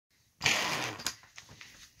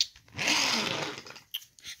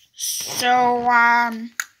So,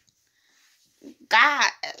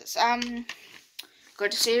 guys,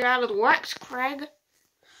 good to see you out of the works, Craig.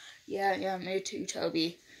 Yeah, me too,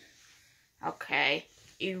 Toby. Okay.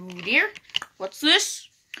 You dear, what's this?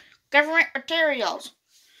 Government materials.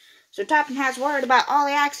 So Topham has word about all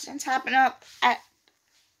the accidents happening up at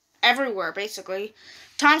everywhere, basically.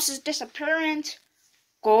 Thomas's disappearance.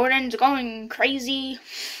 Gordon's going crazy.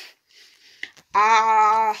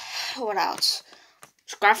 What else?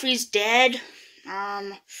 Scruffy's dead.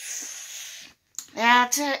 Yeah,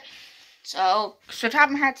 that's it. So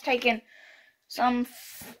Topham has taken some,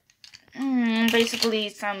 basically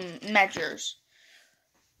some measures.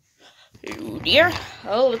 Oh dear.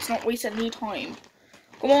 Oh, let's not waste any time.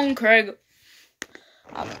 Come on, Craig.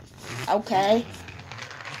 Okay.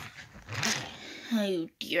 Oh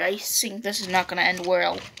dear, I think this is not gonna end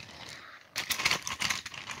well.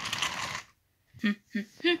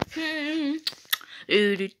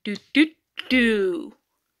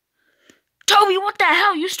 Toby, what the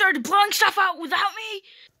hell? You started blowing stuff out without me?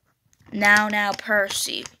 Now,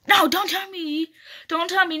 Percy. No, don't tell me. Don't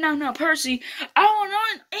tell me now, Percy. I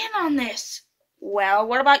want in on this. Well,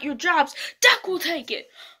 what about your jobs? Duck will take it.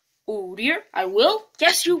 Oh dear, I will?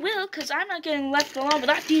 Yes, you will, because I'm not getting left alone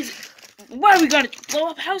without these. What are we gonna blow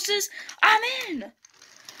up houses? I'm in.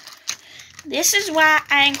 This is why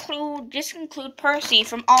I include Percy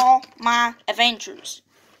from all my adventures.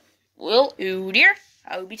 Well, oh dear,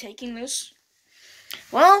 I will be taking this.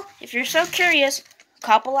 Well, if you're so curious,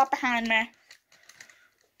 couple up behind me.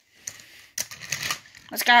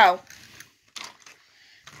 Let's go.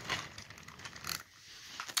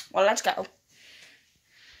 Well, let's go.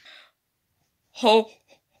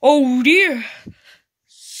 Oh dear.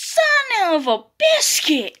 Son of a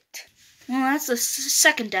biscuit. Well, that's the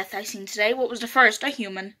second death I've seen today. What was the first? A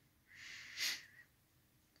human.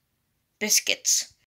 Biscuits.